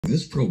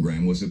This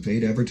program was a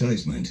paid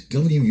advertisement.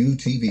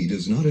 WUTV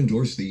does not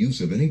endorse the use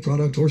of any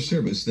product or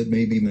service that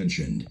may be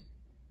mentioned.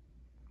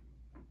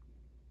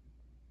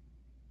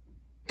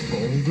 All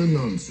the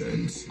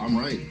nonsense. I'm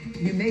right.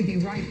 You may be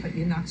right, but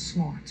you're not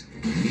smart.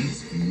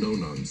 Meets no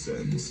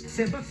nonsense.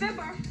 Fibber,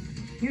 fibber.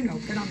 You know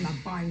that I'm not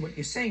buying what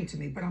you're saying to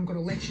me, but I'm going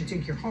to let you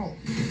dig your hole.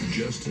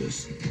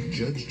 Justice,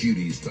 Judge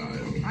Judy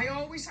style. I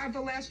always have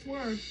the last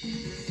word.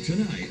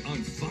 Tonight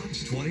on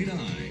Fox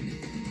 29.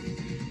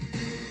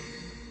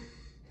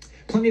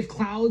 Plenty of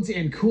clouds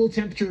and cool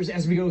temperatures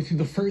as we go through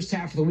the first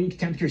half of the week.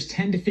 Temperatures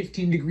 10 to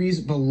 15 degrees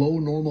below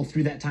normal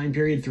through that time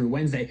period through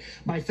Wednesday.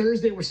 By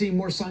Thursday, we're seeing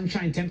more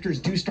sunshine. Temperatures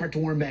do start to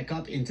warm back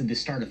up into the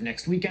start of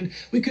next weekend.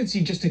 We could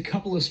see just a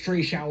couple of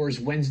stray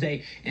showers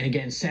Wednesday and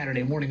again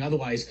Saturday morning.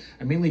 Otherwise,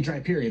 a mainly dry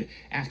period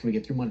after we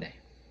get through Monday.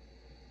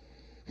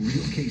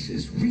 Real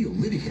cases, real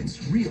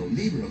litigants, real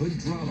neighborhood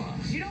drama.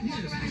 You don't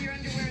walk around in your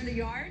underwear in the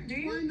yard, do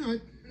you? Why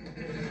not?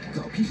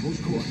 The People's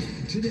Court.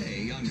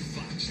 Today on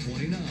Fox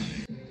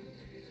 29.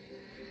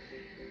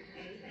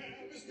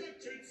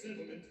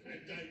 Settlement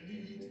and I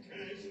need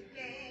cash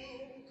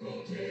now.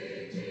 Call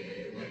J.G.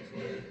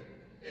 Wentworth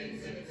and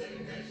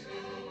 77 cash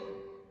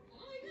now.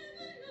 I have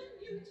an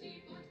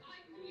annuity, but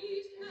I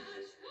need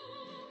cash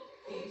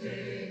now. Call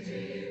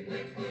J.G.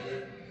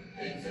 Wentworth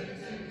and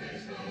 77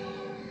 cash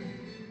now.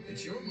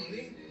 It's your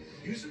money.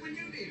 Use it when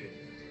you need it.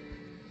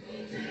 Call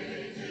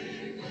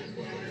J.G.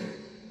 Wentworth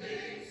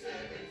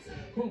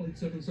 877. Call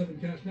 877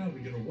 cash now to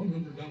get a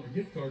 $100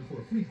 gift card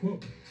for a free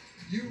quote.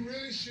 You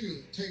really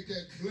should take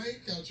that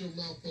blank out your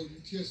mouth before you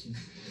kiss me.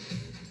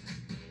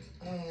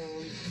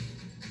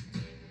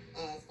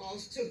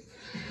 False tooth.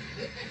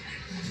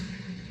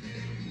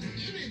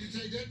 You need to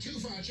take that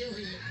tooth out your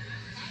head.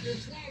 I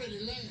just swallowed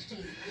it last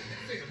time.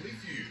 Family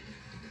Feud.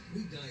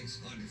 Weeknights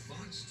on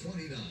Fox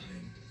 29.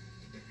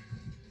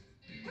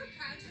 We're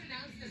proud to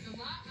announce that the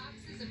law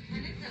offices of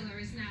Kenneth Hiller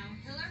is now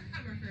Hiller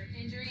Comerford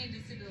Injury and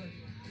Disability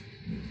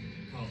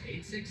Law. Call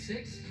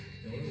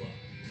 866-HILLER-LAW.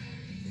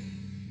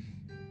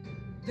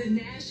 The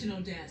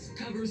National Desk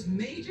covers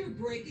major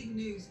breaking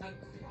news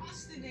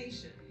across the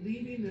nation.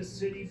 Leaving the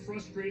city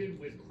frustrated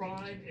with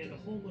crime and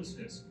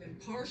homelessness.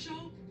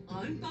 Impartial,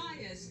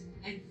 unbiased,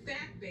 and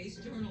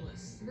fact-based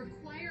journalists.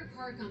 Require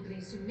car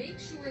companies to make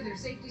sure their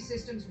safety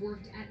systems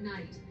worked at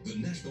night. The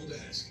National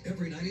Desk,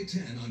 every night at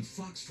 10 on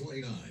Fox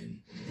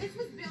 29. This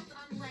was built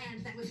on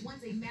land that was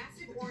once a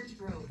massive orange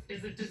grove.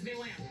 Is it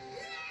Disneyland?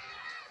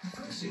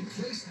 Person,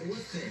 place, or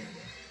thing.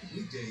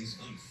 Weekdays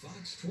on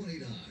Fox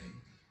 29.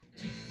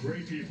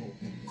 Great people.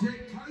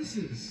 Great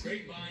prices.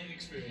 Great buying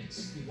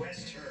experience.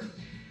 West Her.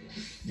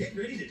 Get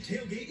ready to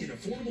tailgate in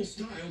affordable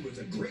style with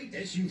a great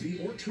SUV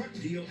or truck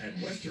deal at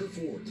West Her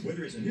Ford.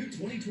 Whether it's a new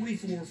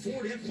 2024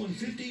 Ford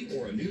F-150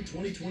 or a new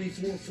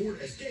 2024 Ford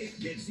Escape,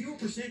 get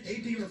 0%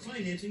 APR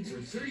financing for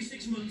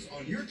 36 months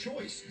on your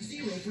choice.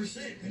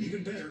 0%. And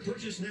even better,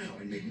 purchase now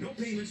and make no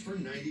payments for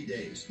 90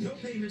 days. No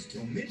payments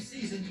till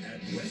mid-season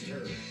at West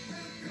Her.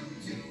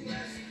 Welcome to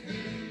West Her,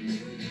 New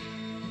York.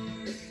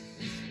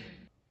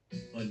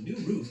 A new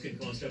roof can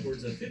cost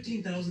upwards of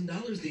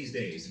 $15,000 these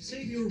days.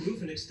 Save your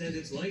roof and extend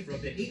its life for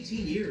up to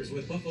 18 years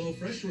with Buffalo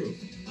Fresh Roof.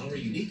 Our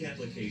unique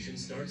application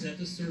starts at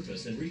the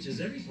surface and reaches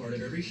every part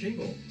of every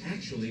shingle,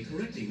 actually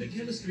correcting the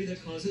chemistry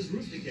that causes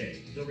roof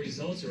decay. The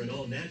results are an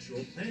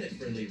all-natural,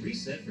 planet-friendly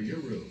reset for your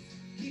roof.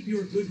 Keep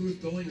your good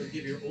roof going or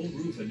give your old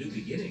roof a new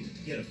beginning.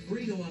 Get a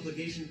free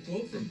no-obligation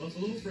quote from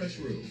Buffalo Fresh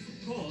Roof.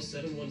 Call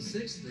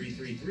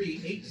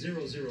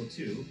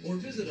 716-333-8002 or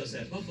visit us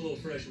at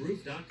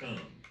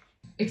buffalofreshroof.com.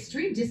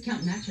 Extreme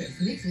Discount Mattress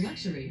makes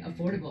luxury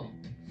affordable.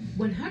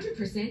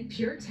 100%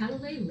 pure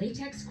Talalay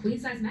latex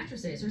queen-size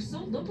mattresses are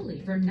sold locally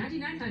for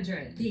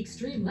 $9,900. The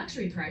extreme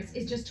luxury price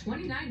is just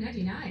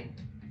 $29.99.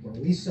 Well,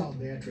 we sell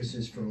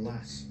mattresses for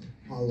less.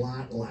 A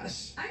lot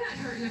less. I got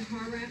hurt in a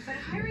car wreck, but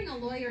hiring a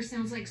lawyer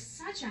sounds like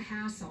such a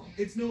hassle.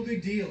 It's no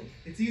big deal.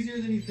 It's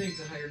easier than you think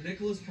to hire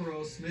Nicholas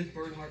Perot, Smith,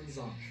 Bernhardt, and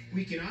Zoff.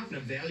 We can often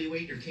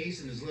evaluate your case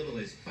in as little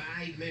as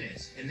 5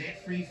 minutes, and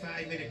that free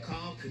 5-minute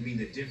call could mean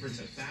the difference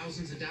of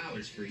thousands of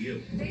dollars for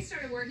you. They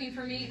started working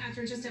for me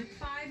after just a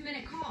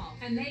 5-minute call,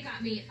 and they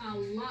got me a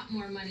lot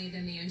more money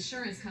than the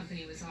insurance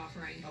company was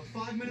offering. A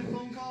 5-minute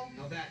phone call?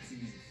 Now that's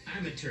easy.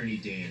 I'm attorney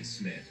Dan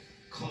Smith.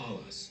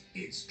 Call us.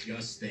 It's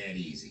just that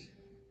easy.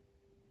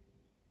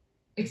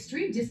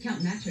 Extreme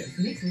Discount Mattress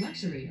makes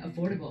luxury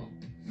affordable.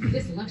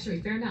 This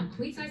luxury Fairmount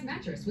queen-size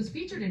mattress was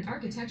featured in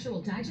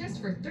Architectural Digest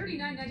for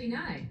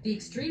 $39.99. The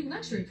extreme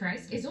luxury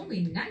price is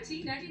only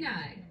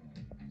 $19.99.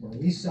 Well,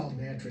 we sell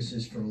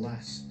mattresses for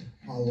less.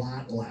 A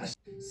lot less.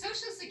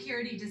 Social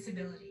Security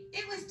Disability.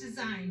 It was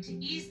designed to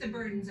ease the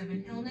burdens of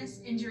an illness,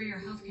 injury, or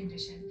health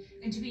condition,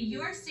 and to be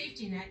your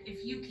safety net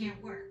if you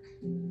can't work.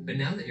 But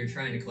now that you're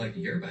trying to collect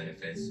your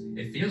benefits,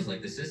 it feels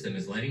like the system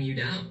is letting you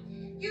down.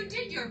 You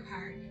did your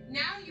part.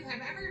 Now you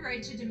have every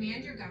right to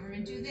demand your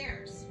government do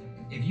theirs.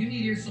 If you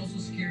need your Social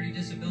Security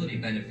disability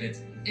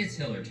benefits, it's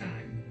Hiller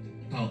time.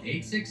 Call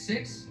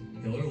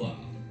 866-HILLER-LAW.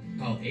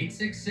 Call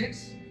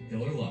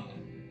 866-HILLER-LAW.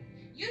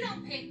 You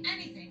don't pay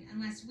anything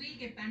unless we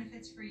get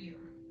benefits for you.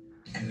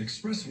 At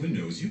Express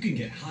Windows, you can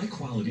get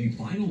high-quality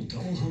vinyl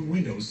double-hung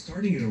windows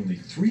starting at only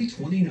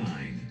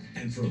 $329.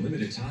 And for a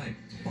limited time,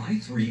 buy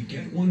 3,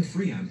 get 1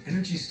 free on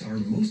Energy Star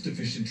most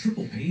efficient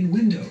triple-pane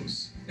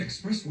windows.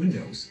 Express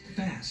Windows.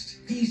 Fast,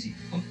 easy,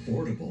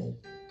 affordable.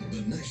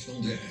 The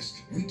National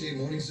Desk, weekday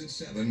mornings at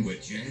 7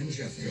 with Jan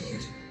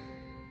Jeffcoat.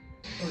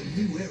 A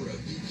new era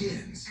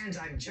begins. And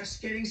I'm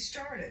just getting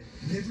started.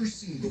 Never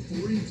seen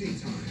before in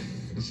daytime.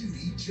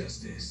 Judy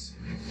Justice.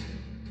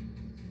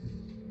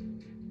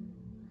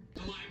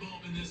 The light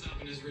bulb in this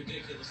oven is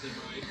ridiculously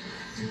bright.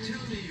 To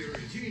tell me you're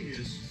a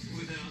genius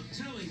without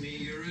telling me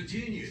you're a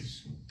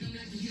genius. You're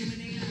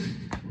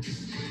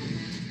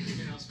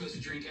not supposed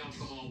to drink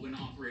alcohol when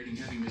operating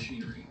heavy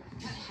machinery.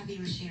 What heavy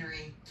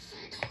machinery?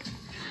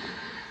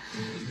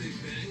 The Big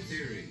Bang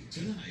Theory.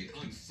 Tonight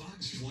on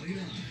Fox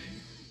 29.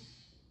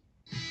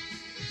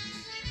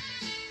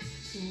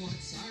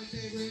 What's our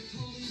favorite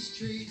Polish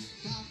treat?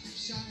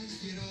 Babcia's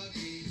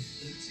pierogi,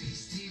 the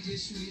tasty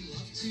dish we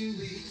love to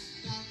eat.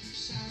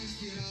 Babcia's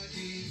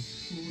pierogi,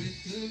 with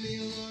the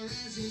meal or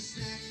as a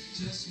snack.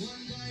 Just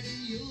one bite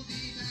and you'll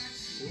be back.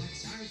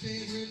 What's our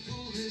favorite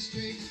Polish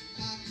treat?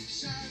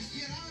 Babcia's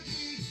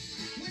pierogi.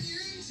 When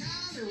you're in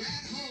town or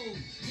at home,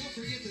 don't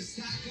forget to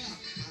stock up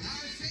on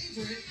our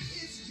favorite.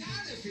 It's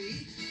gotta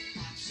be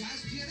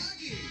Babcia's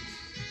pierogi.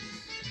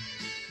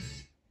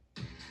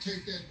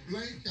 Take that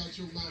blank out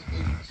your mouth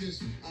and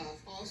kiss me.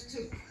 False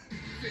tooth.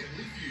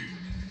 Family Feud.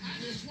 I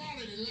just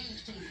swallowed it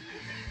last time.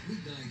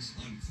 Weeknights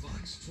on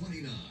Fox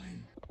 29.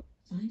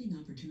 Finding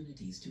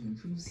opportunities to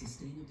improve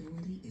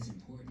sustainability is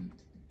important.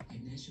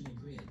 At National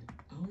Grid,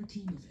 our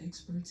team of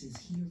experts is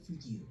here for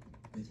you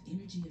with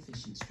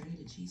energy-efficient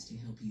strategies to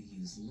help you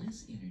use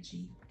less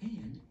energy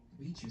and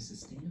reach your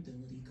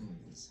sustainability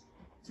goals.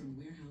 From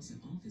warehouse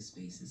and office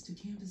spaces to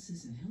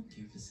campuses and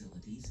healthcare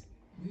facilities,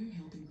 we're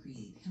helping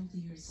create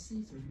healthier,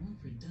 safer, more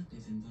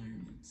productive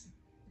environments.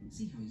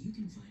 See how you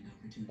can find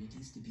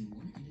opportunities to be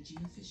more energy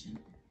efficient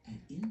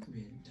at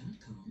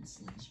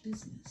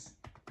ingrid.com/business.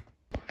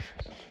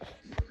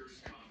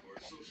 Workers' comp or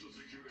social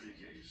security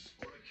case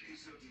or a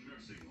case of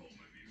nursing home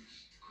abuse.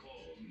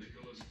 Call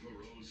Nicholas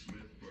Perot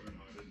Smith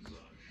Bernhard and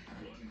Son.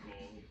 One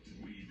call,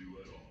 we do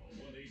it all.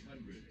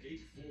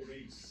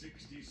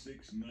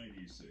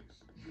 1-800-848-6696.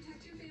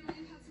 Protect your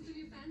family and pets with a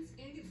new fence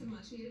and get some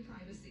much-needed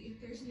privacy.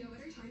 There's no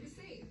better time to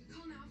save.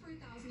 Call now for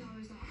 $1,000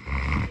 off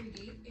the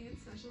gate and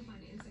special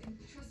financing.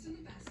 Trust in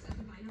the best at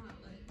the Vinyl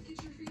Outlet.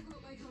 Get your free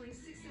quote by calling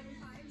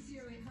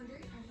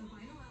 675-0800 at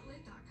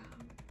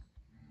thevinyloutlet.com.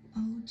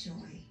 Oh,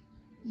 joy.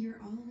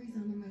 You're always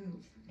on the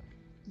move.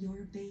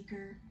 You're a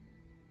baker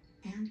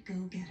and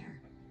go-getter.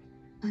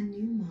 A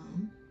new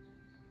mom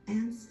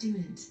and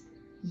student.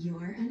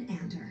 You're an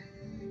Ander.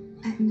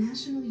 At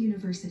National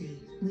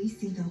University, we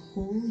see the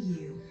whole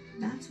you.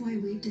 That's why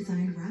we've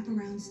designed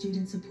wraparound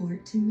student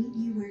support to meet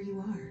you where you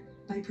are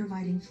by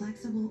providing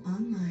flexible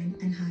online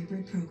and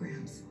hybrid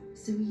programs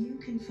so you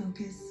can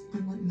focus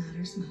on what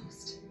matters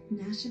most.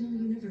 National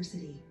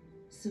University,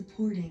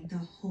 supporting the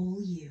whole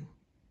you.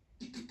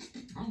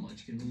 How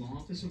much can the law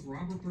office of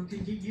Robert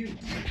Birkin get you?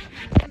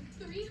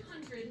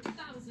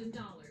 $300,000.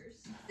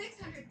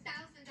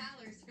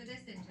 $600,000 for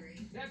this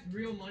injury. That's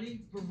real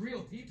money for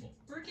real people.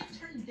 Birkin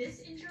turned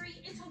this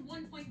injury into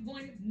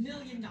 $1.1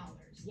 million.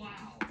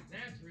 Wow,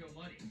 that's real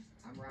money.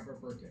 I'm Robert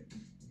Birkin.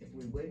 If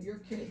we win your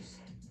case,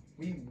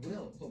 we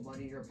will put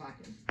money in your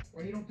pocket,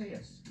 or you don't pay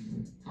us.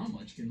 How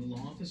much can the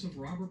law office of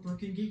Robert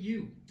Birkin get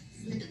you?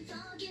 Slip and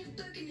fall, give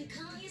Birkin a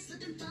call. You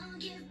slip and fall,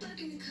 give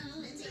Birkin a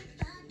call. It's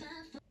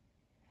 855.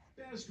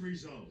 Best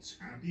results.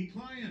 Happy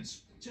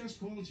clients. Just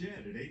call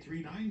Jed at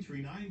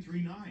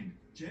 839-3939.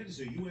 Jed is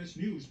a U.S.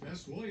 News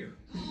best lawyer.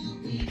 Call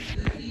me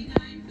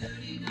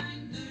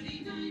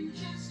 393939.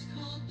 Just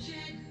call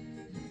Jed.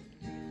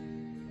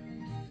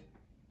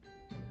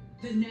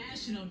 The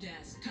National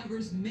Desk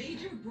covers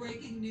major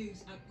breaking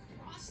news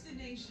across the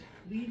nation.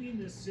 Leaving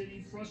the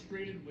city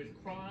frustrated with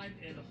crime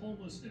and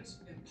homelessness.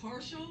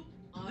 Impartial,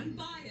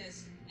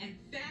 unbiased, and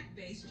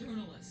fact-based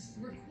journalists.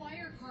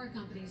 Require car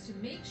companies to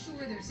make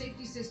sure their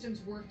safety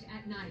systems worked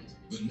at night.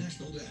 The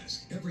National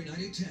Desk, every night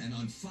at 10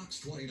 on Fox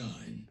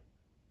 29.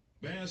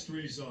 Best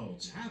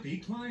results. Happy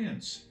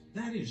clients.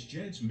 That is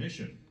Jed's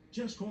mission.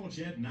 Just call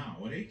Jed now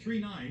at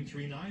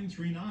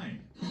 839-3939.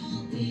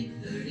 Call me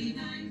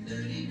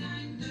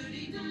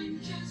 393939.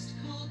 Just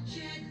call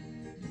Jed.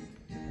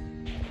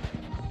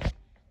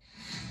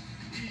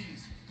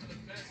 These are the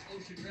best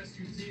ocean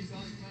rescue teams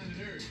on planet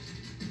Earth.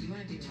 You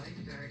want to be a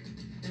lifeguard?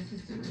 This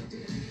is the real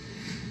deal.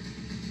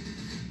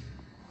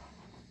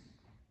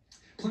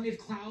 Plenty of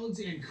clouds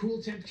and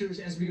cool temperatures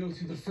as we go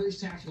through the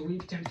first half of the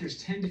week. Temperatures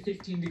 10 to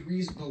 15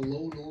 degrees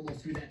below normal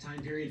through that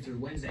time period through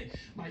Wednesday.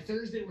 By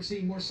Thursday, we're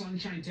seeing more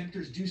sunshine.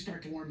 Temperatures do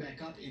start to warm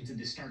back up into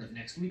the start of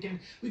next weekend.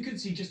 We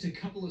could see just a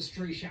couple of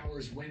stray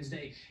showers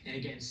Wednesday and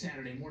again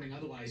Saturday morning.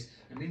 Otherwise,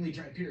 a mainly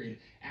dry period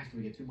after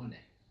we get through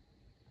Monday.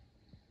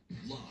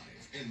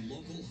 Live and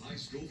local high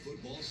school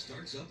football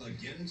starts up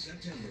again in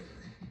September.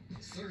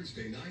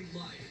 Thursday Night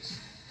Lights,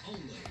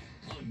 only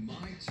on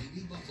My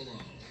TV Buffalo.